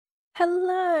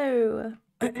Hello.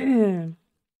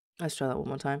 Let's try that one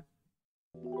more time.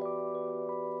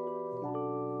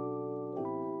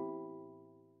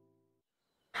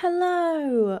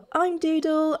 Hello, I'm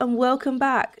Doodle and welcome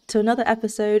back to another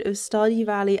episode of Stardew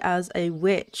Valley as a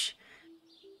witch.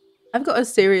 I've got a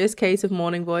serious case of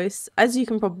morning voice. As you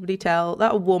can probably tell,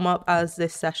 that'll warm up as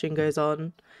this session goes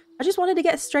on. I just wanted to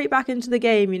get straight back into the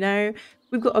game, you know?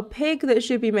 We've got a pig that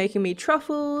should be making me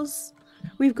truffles.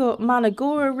 We've got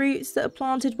managora roots that are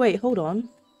planted. Wait, hold on.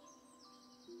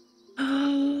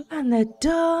 And they're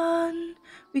done.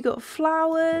 We got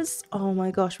flowers. Oh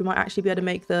my gosh, we might actually be able to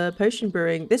make the potion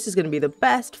brewing. This is going to be the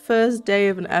best first day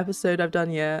of an episode I've done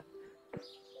yet.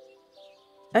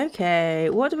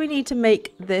 Okay, what do we need to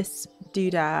make this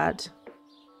doodad?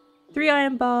 3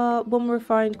 iron bar, 1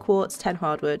 refined quartz, 10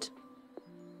 hardwood.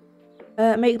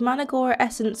 Make managora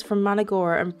essence from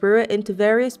managora and brew it into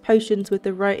various potions with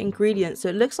the right ingredients. So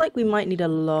it looks like we might need a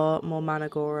lot more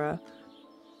managora.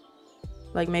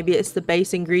 Like maybe it's the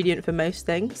base ingredient for most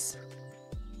things.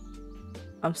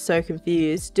 I'm so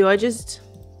confused. Do I just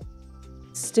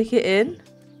stick it in?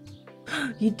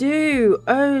 You do!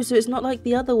 Oh, so it's not like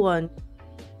the other one.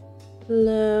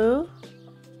 Hello?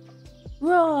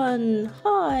 Ron!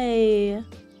 Hi!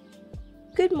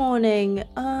 Good morning.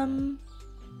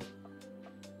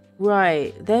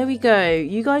 Right, there we go.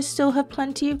 You guys still have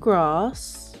plenty of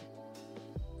grass.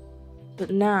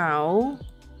 But now...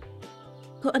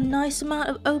 got a nice amount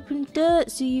of open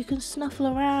dirt so you can snuffle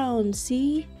around,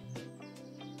 see?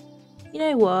 You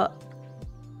know what?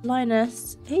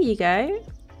 Linus, here you go.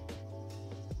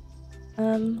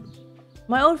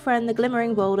 My old friend, the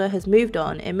Glimmering Boulder, has moved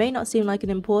on. It may not seem like an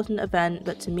important event,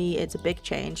 but to me it's a big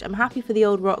change. I'm happy for the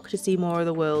old rock to see more of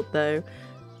the world, though.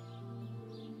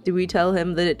 Do we tell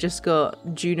him that it just got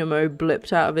Junimo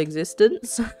blipped out of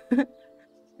existence?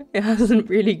 It hasn't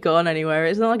really gone anywhere.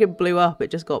 It's not like it blew up, it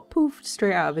just got poofed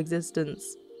straight out of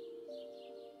existence.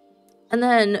 And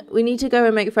then we need to go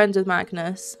and make friends with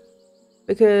Magnus,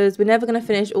 because we're never going to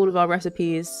finish all of our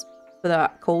recipes for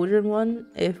that cauldron one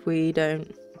if we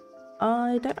don't.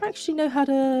 I don't actually know how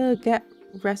to get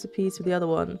recipes for the other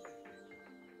one.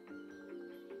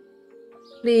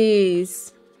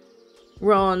 Please,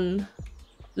 Ron,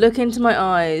 look into my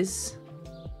eyes.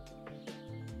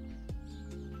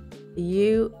 Are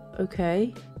you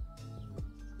okay?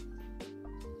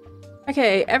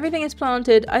 Okay, everything is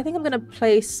planted. I think I'm going to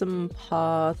place some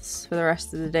paths for the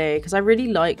rest of the day because I really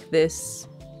like this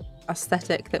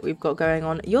aesthetic that we've got going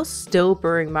on. You're still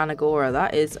brewing managora.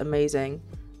 That is amazing.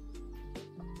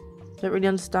 Don't really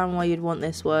understand why you'd want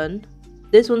this one.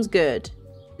 This one's good.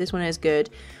 This one is good.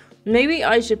 Maybe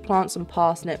I should plant some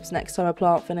parsnips next time a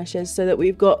plant finishes so that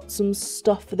we've got some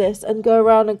stuff for this and go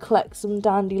around and collect some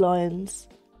dandelions.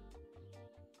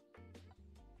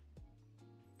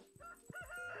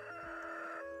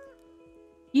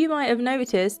 You might have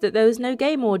noticed that there was no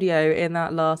game audio in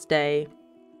that last day.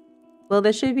 Well,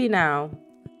 there should be now.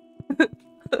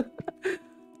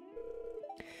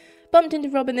 Bumped into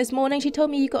Robin this morning. She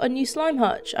told me you got a new slime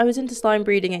hutch. I was into slime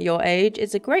breeding at your age.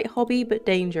 It's a great hobby, but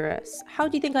dangerous. How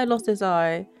do you think I lost this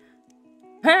eye?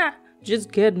 Ha!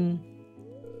 Just kidding.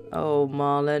 Oh,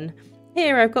 Marlon.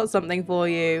 Here, I've got something for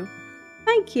you.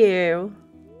 Thank you.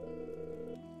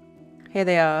 Here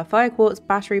they are. Fire quartz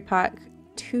battery pack.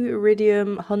 2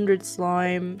 iridium, 100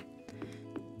 slime.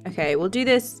 Okay, we'll do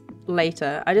this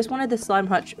later. I just wanted the slime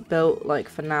hutch built, like,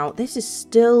 for now. This is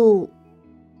still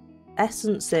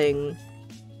essencing.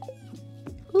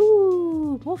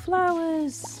 Ooh, more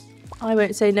flowers. I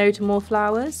won't say no to more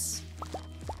flowers.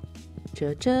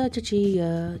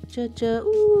 Cha-cha-cha-chia, cha-cha,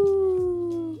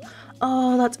 ooh.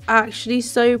 Oh, that's actually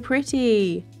so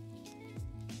pretty.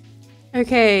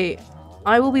 Okay,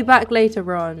 I will be back later,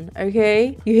 Ron.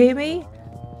 Okay, you hear me?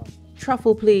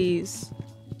 Truffle, please.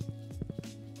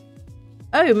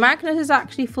 Oh, Magnus is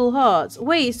actually full hearts.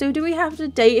 Wait, so do we have to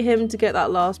date him to get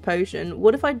that last potion?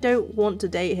 What if I don't want to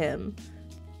date him?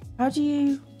 How do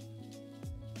you...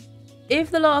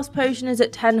 If the last potion is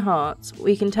at 10 hearts,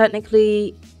 we can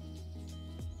technically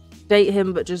date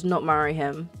him but just not marry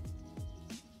him.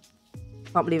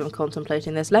 Can't believe I'm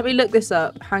contemplating this. Let me look this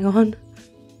up. Hang on.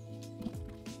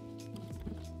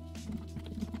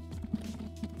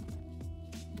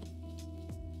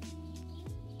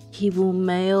 He will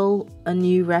mail a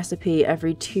new recipe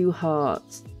every 2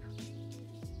 hearts.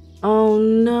 Oh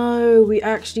no, we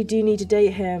actually do need to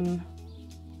date him.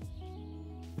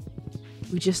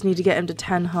 We just need to get him to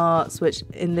 10 hearts, which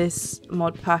in this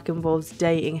mod pack involves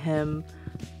dating him.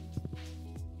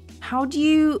 How do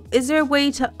you... Is there a way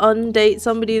to undate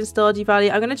somebody in Stardew Valley?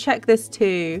 I'm going to check this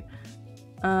too.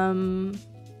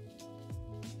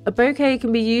 A bouquet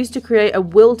can be used to create a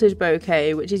wilted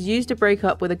bouquet, which is used to break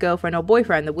up with a girlfriend or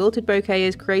boyfriend. The wilted bouquet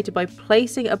is created by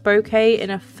placing a bouquet in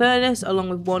a furnace along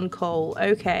with 1 coal.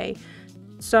 Okay.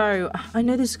 So, I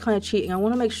know this is kind of cheating. I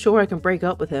want to make sure I can break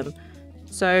up with him.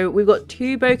 So, we've got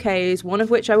 2 bouquets, one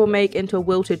of which I will make into a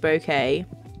wilted bouquet.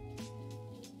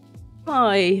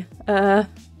 Hi,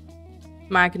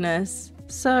 Magnus.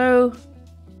 So,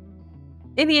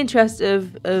 in the interest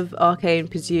of arcane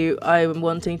pursuit, I'm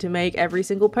wanting to make every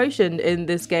single potion in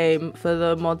this game for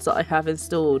the mods that I have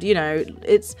installed. You know,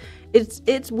 it's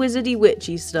wizardy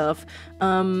witchy stuff.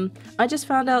 I just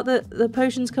found out that the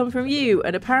potions come from you,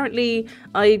 and apparently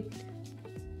I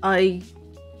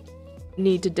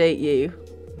need to date you.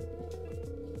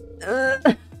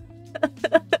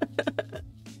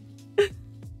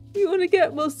 You want to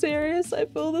get more serious? I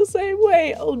feel the same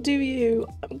way. Oh, do you?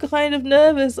 I'm kind of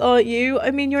nervous, aren't you?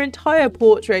 I mean, your entire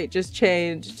portrait just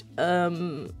changed.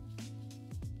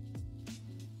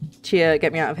 Chia,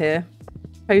 get me out of here.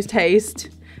 Post haste.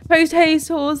 Post haste,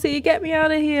 horsey, get me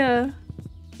out of here.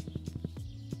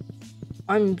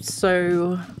 I'm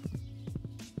so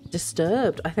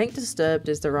disturbed. I think disturbed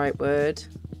is the right word.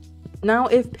 Now,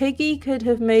 if Piggy could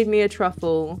have made me a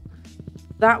truffle,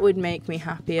 that would make me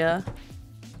happier.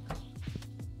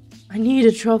 I need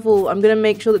a truffle. I'm going to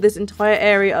make sure that this entire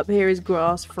area up here is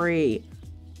grass free.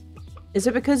 Is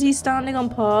it because he's standing on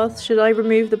paths? Should I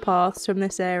remove the paths from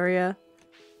this area?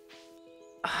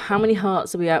 How many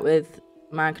hearts are we at with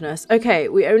Magnus? Okay,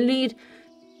 we only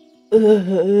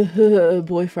need...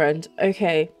 boyfriend.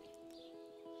 Okay.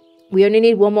 We only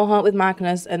need 1 more heart with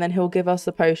Magnus, and then he'll give us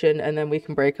the potion, and then we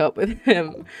can break up with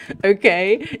him.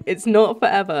 Okay? It's not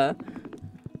forever.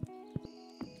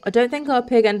 I don't think our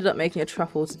pig ended up making a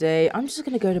truffle today. I'm just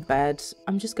gonna go to bed.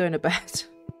 I'm just going to bed.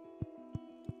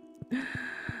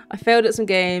 I failed at some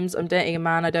games. I'm dating a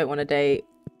man I don't want to date.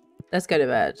 Let's go to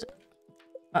bed.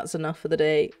 That's enough for the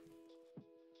day.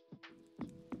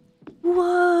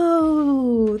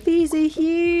 Whoa! These are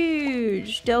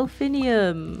huge!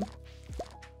 Delphinium.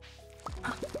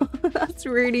 That's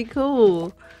really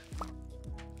cool.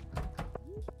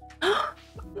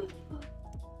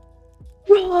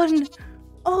 Ron!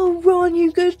 Oh, Ron,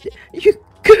 you good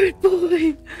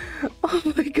boy.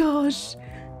 Oh my gosh.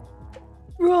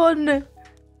 Ron,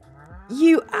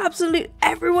 you absolute,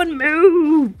 everyone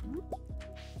move.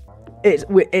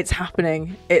 It's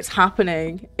happening. It's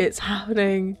happening. It's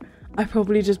happening. I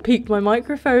probably just peaked my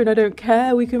microphone. I don't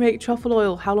care. We can make truffle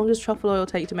oil. How long does truffle oil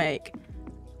take to make?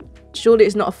 Surely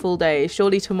it's not a full day.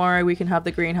 Surely tomorrow we can have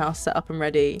the greenhouse set up and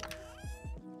ready.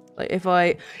 Like if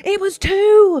I... It was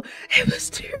 2! It was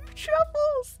 2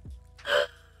 truffles!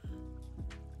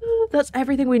 That's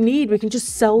everything we need. We can just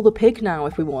sell the pig now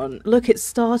if we want. Look, it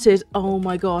started. Oh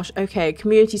my gosh. Okay,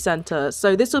 community center.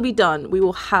 So this will be done. We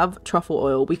will have truffle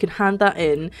oil. We can hand that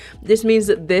in. This means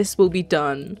that this will be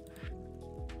done.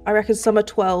 I reckon summer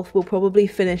 12th we'll probably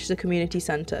finish the community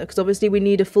center, because obviously we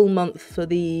need a full month for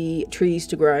the trees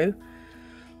to grow.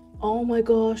 Oh my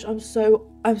gosh, I'm so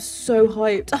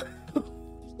hyped.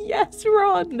 Yes,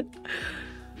 Ron.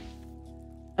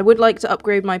 I would like to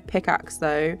upgrade my pickaxe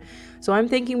though. So I'm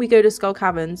thinking we go to Skull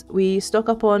Caverns, we stock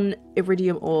up on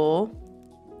iridium ore.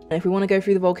 And if we want to go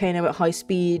through the volcano at high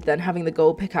speed, then having the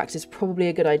gold pickaxe is probably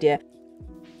a good idea.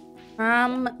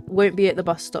 Won't be at the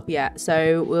bus stop yet,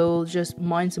 so we'll just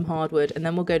mine some hardwood and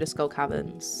then we'll go to Skull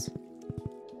Caverns.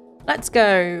 Let's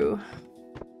go.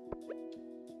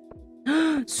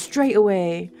 Straight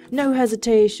away. No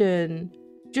hesitation.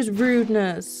 Just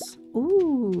rudeness.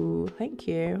 Ooh, thank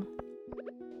you.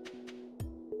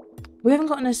 We haven't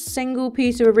gotten a single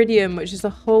piece of iridium, which is the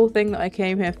whole thing that I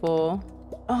came here for.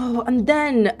 Oh, and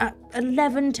then at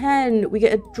 11:10 we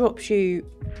get a drop shoot.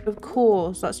 Of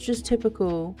course, that's just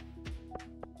typical.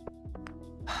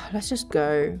 Let's just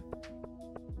go.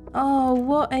 Oh,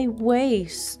 what a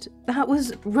waste. That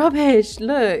was rubbish.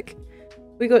 Look,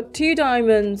 we got 2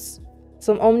 diamonds,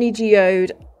 some omni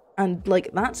geode, and like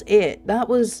that's it. That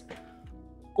was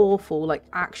awful, like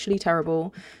actually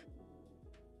terrible.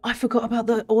 I forgot about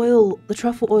the oil, the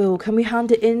truffle oil. Can we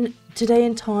hand it in today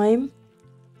in time?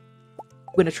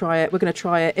 We're gonna try it. We're gonna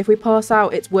try it. If we pass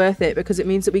out, it's worth it because it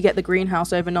means that we get the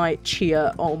greenhouse overnight.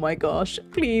 Cheer. Oh my gosh.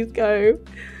 Please go.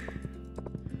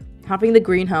 Having the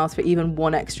greenhouse for even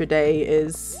 1 extra day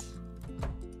is...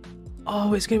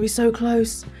 Oh, it's gonna be so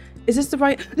close. Is this the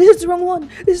right... This is the wrong one.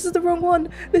 This is the wrong one.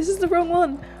 This is the wrong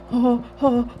one. Oh,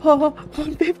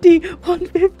 150.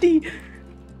 150.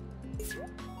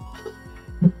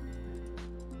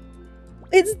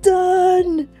 It's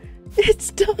done.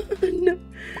 It's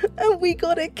done. And we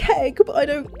got a keg, but I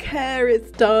don't care.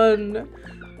 It's done.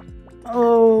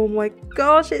 Oh my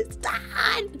gosh, it's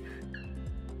done!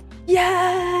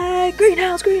 Yeah!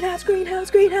 Greenhouse, greenhouse, greenhouse,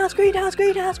 greenhouse, greenhouse,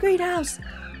 greenhouse, greenhouse!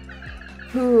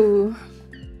 Ooh.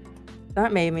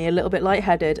 That made me a little bit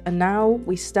lightheaded, and now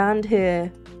we stand here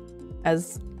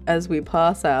as we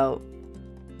pass out.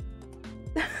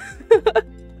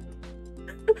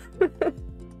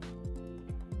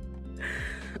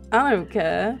 I don't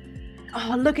care.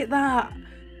 Oh, look at that!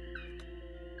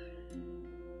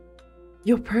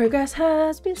 Your progress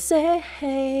has been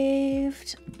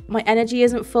saved. My energy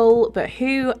isn't full, but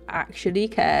who actually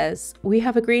cares? We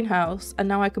have a greenhouse, and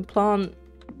now I can plant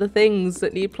the things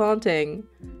that need planting.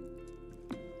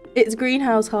 It's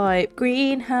greenhouse hype.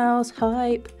 Greenhouse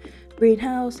hype.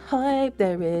 Greenhouse hype.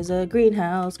 There is a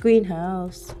greenhouse.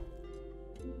 Greenhouse.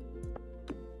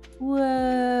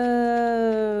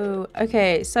 Whoa.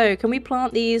 Okay, so can we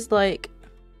plant these like...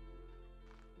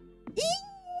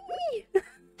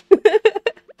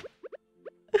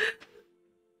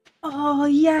 Oh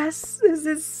yes, this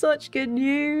is such good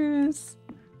news.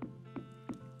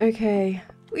 Okay,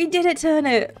 we did it,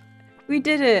 Turnip. We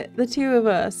did it, the two of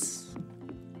us.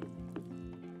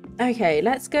 Okay,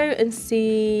 let's go and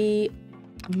see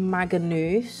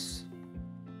Magnus.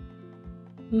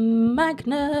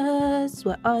 Magnus,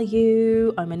 where are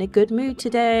you? I'm in a good mood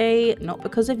today, not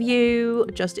because of you,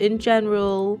 just in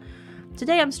general.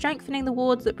 Today I'm strengthening the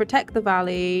wards that protect the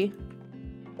valley.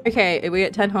 Okay, are we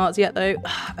at 10 hearts yet though?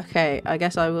 Okay, I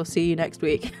guess I will see you next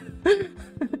week. Do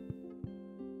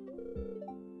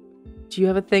you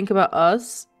ever think about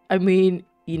us? I mean,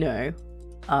 you know,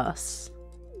 us.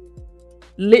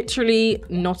 Literally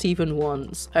not even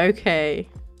once. Okay.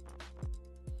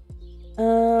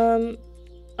 I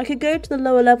could go to the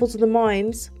lower levels of the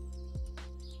mines.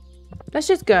 Let's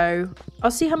just go. I'll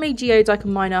see how many geodes I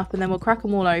can mine up and then we'll crack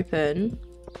them all open.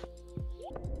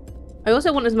 I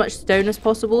also want as much stone as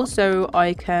possible so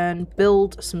I can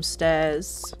build some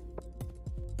stairs.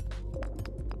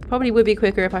 Probably would be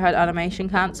quicker if I had animation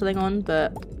cancelling on,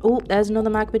 but... Oh, there's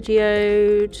another magma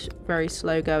geode. Very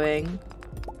slow going.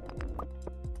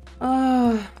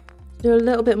 Do a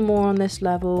little bit more on this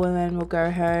level and then we'll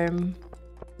go home.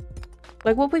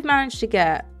 Like what we've managed to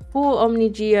get. 4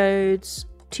 omni geodes,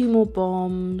 2 more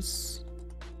bombs,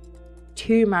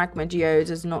 2 magma geodes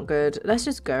is not good. Let's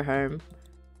just go home.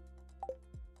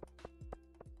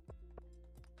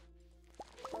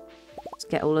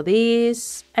 Get all of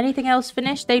these. Anything else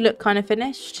finished? They look kind of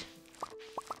finished.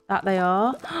 That they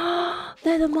are.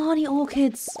 They're the Marnie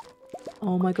orchids.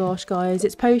 Oh my gosh, guys.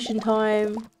 It's potion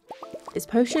time. It's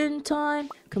potion time.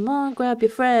 Come on, grab your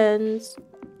friends.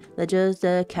 They're just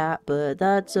a cat, but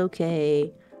that's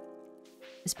okay.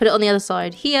 Let's put it on the other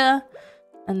side here.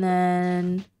 And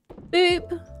then...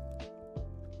 Boop.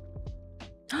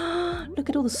 Look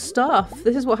at all the stuff.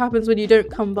 This is what happens when you don't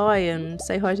come by and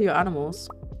say hi to your animals.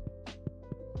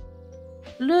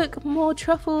 Look, more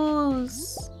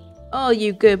truffles. Oh,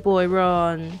 you good boy,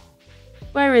 Ron.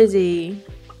 Where is he?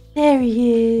 There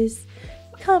he is.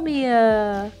 Come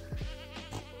here.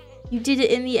 You did it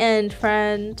in the end,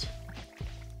 friend.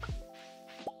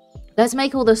 Let's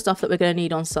make all the stuff that we're going to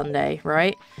need on Sunday,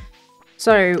 right?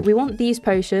 So, we want these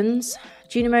potions.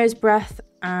 Junimo's Breath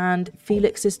and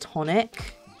Felix's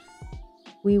Tonic.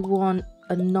 We want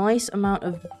a nice amount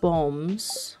of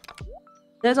bombs.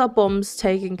 There's our bombs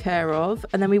taken care of.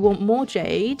 And then we want more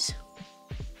jade.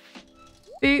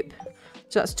 Boop.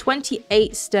 So that's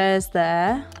 28 stairs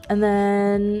there. And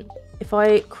then if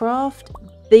I craft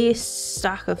this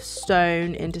stack of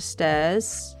stone into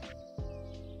stairs,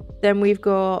 then we've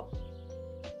got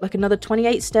like another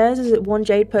 28 stairs. Is it 1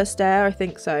 jade per stair? I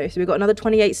think so. So we've got another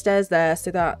 28 stairs there.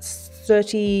 So that's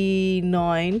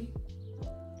 39.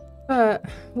 But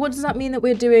what does that mean that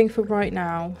we're doing for right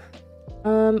now?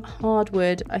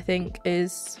 Hardwood, I think,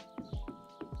 is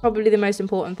probably the most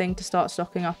important thing to start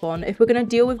stocking up on. If we're going to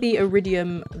deal with the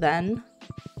iridium then,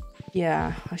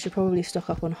 yeah, I should probably stock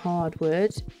up on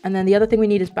hardwood. And then the other thing we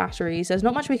need is batteries. There's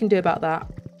not much we can do about that.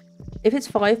 If it's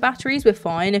 5 batteries, we're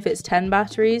fine. If it's 10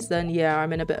 batteries, then yeah,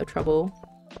 I'm in a bit of trouble.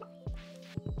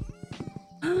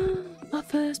 Our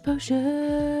first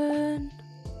potion.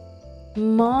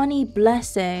 Marnie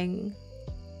Blessing.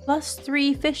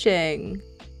 +3 fishing.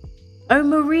 Oh,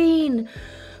 Marine!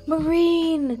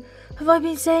 Marine! Have I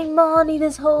been saying Marnie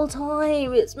this whole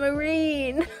time? It's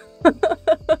Marine!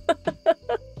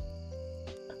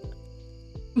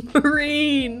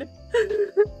 Marine!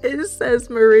 It says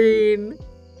Marine.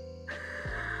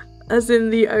 As in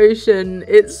the ocean,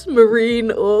 it's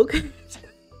marine orchid.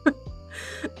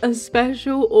 A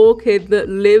special orchid that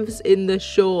lives in the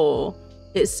shore.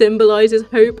 It symbolizes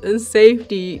hope and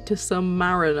safety to some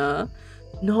mariner.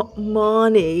 Not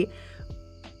Marnie.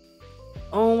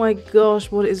 Oh my gosh,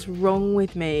 what is wrong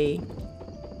with me?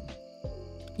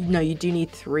 No, you do need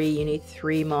 3. You need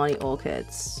 3 Marnie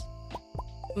orchids.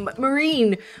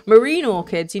 Marine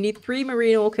orchids. You need 3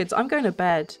 marine orchids. I'm going to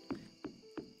bed.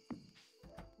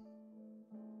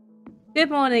 Good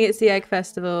morning, it's the Egg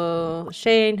Festival.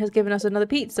 Shane has given us another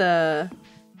pizza.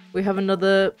 We have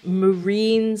another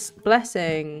Marine's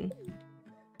Blessing.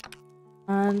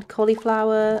 And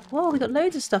cauliflower. Whoa, we got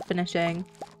loads of stuff finishing.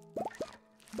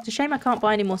 It's a shame I can't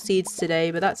buy any more seeds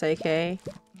today, but that's okay.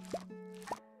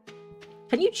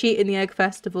 Can you cheat in the Egg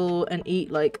Festival and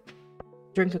eat, like,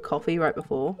 drink a coffee right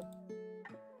before?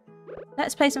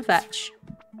 Let's play some fetch.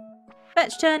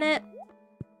 Fetch turnip.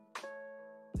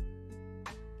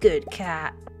 Good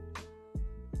cat.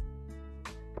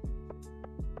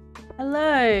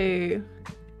 Hello.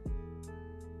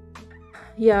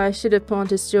 Yeah, I should have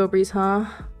planted strawberries, huh?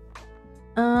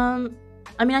 I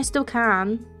mean, I still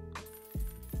can.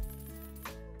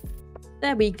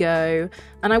 There we go.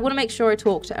 And I want to make sure I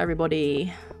talk to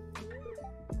everybody.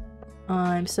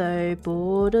 I'm so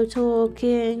bored of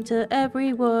talking to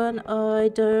everyone. I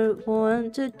don't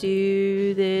want to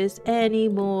do this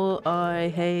anymore. I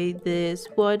hate this.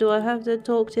 Why do I have to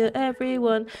talk to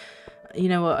everyone? You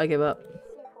know what? I give up.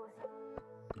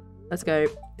 Let's go.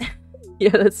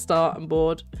 Yeah, let's start. I'm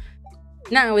bored.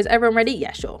 Now, is everyone ready?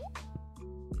 Yeah, sure.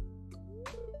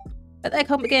 Let that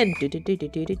come begin.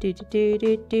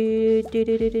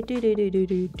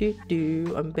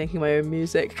 I'm making my own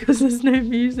music because there's no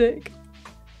music.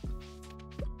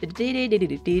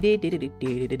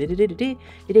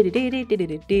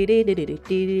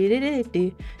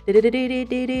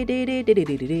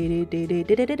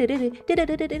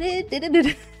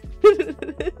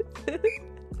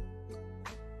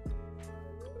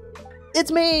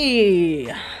 It's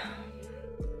me!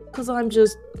 Because I'm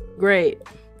just great.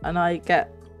 And I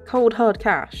get cold hard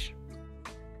cash.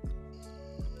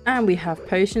 And we have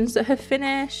potions that have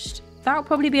finished. That'll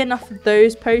probably be enough of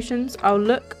those potions. I'll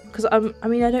look, because I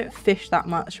mean, I don't fish that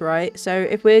much, right? So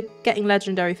if we're getting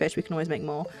legendary fish, we can always make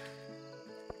more.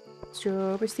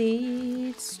 Strawberry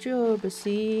seeds, strawberry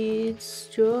seeds,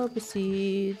 strawberry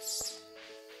seeds,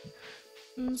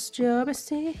 strawberry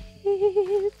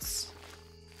seeds.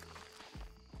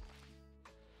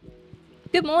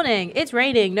 Good morning. It's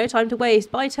raining. No time to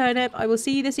waste. Bye, turnip. I will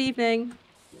see you this evening.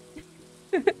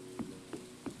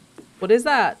 What is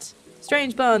that?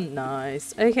 Strange bun.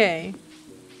 Nice. Okay.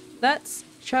 Let's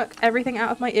chuck everything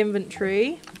out of my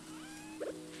inventory.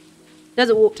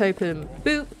 Desert warp totem.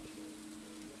 Boop.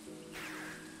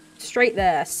 Straight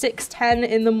there. 6:10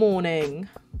 in the morning.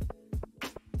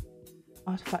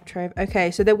 Artifact trove.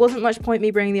 Okay, so there wasn't much point me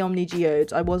bringing the Omni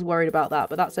Geodes. I was worried about that,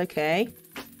 but that's okay.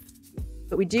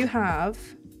 But we do have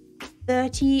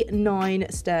 39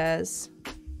 stairs.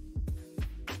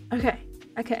 Okay,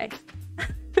 okay.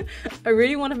 I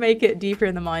really want to make it deeper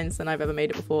in the mines than I've ever made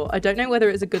it before. I don't know whether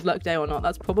it's a good luck day or not.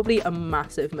 That's probably a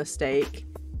massive mistake.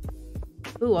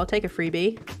 Ooh, I'll take a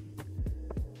freebie.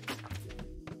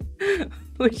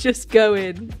 We're just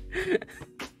going.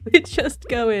 We're just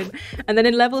going. And then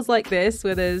in levels like this,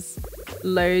 where there's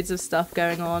loads of stuff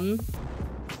going on,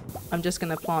 I'm just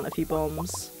going to plant a few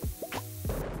bombs.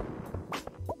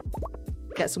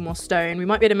 Get some more stone. We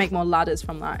might be able to make more ladders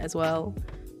from that as well.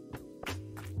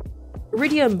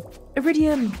 Iridium!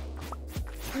 Iridium!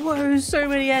 Whoa, so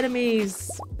many enemies!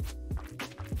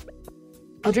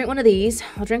 I'll drink one of these.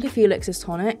 I'll drink a Felix's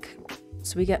tonic.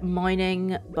 So we get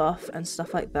mining buff and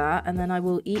stuff like that. And then I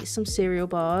will eat some cereal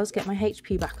bars, get my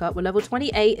HP back up. We're level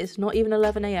 28. It's not even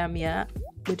 11 AM yet.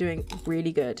 We're doing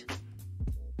really good.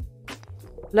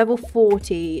 Level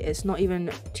 40. It's not even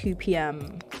 2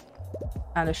 PM.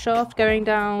 And a shaft going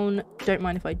down. Don't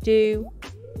mind if I do.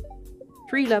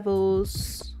 3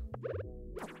 levels.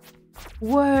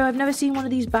 Whoa, I've never seen one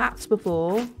of these bats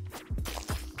before.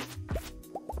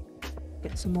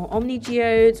 Get some more Omni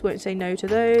Geodes. Won't say no to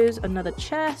those. Another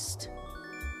chest.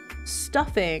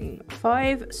 Stuffing.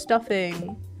 5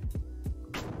 stuffing.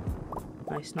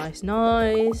 Nice, nice,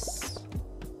 nice.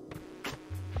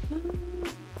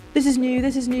 This is new.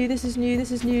 This is new. This is new.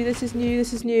 This is new. This is new.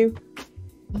 This is new.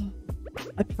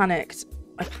 I panicked.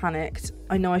 I panicked.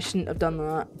 I know I shouldn't have done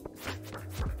that.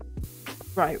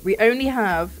 Right, we only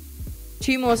have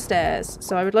 2 more stairs,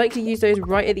 so I would like to use those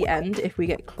right at the end if we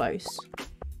get close.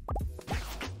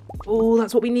 Oh,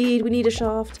 that's what we need. We need a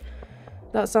shaft.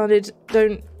 That sounded...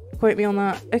 Don't quote me on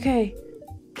that. Okay.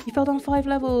 You fell down 5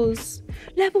 levels.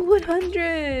 Level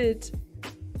 100!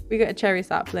 We got a cherry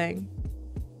sapling.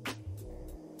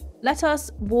 Let us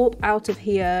warp out of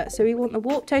here. So we want the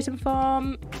warp totem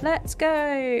farm. Let's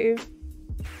go.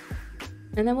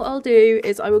 And then what I'll do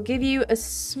is I will give you a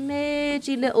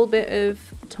smidgy little bit of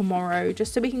tomorrow,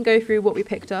 just so we can go through what we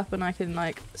picked up and I can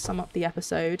like sum up the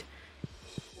episode.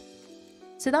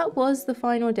 So that was the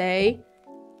final day.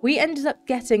 We ended up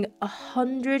getting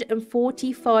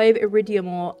 145 iridium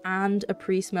ore and a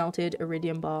pre-smelted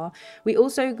iridium bar. We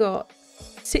also got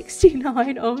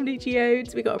 69 omni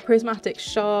geodes, we got a prismatic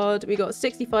shard, we got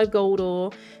 65 gold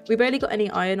ore. We barely got any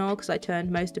iron ore because I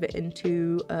turned most of it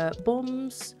into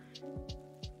bombs.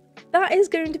 That is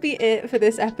going to be it for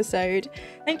this episode.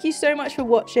 Thank you so much for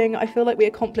watching. I feel like we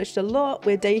accomplished a lot.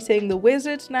 We're dating the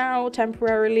wizard now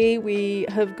temporarily. We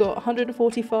have got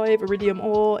 145 iridium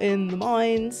ore in the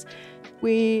mines.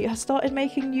 We have started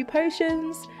making new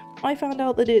potions. I found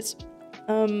out that it's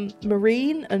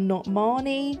marine and not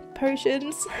Marnie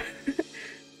potions.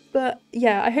 But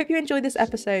yeah, I hope you enjoyed this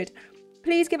episode.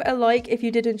 Please give it a like if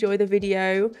you did enjoy the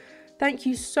video. Thank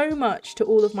you so much to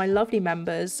all of my lovely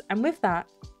members. And with that,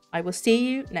 I will see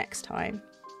you next time.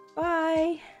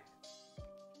 Bye!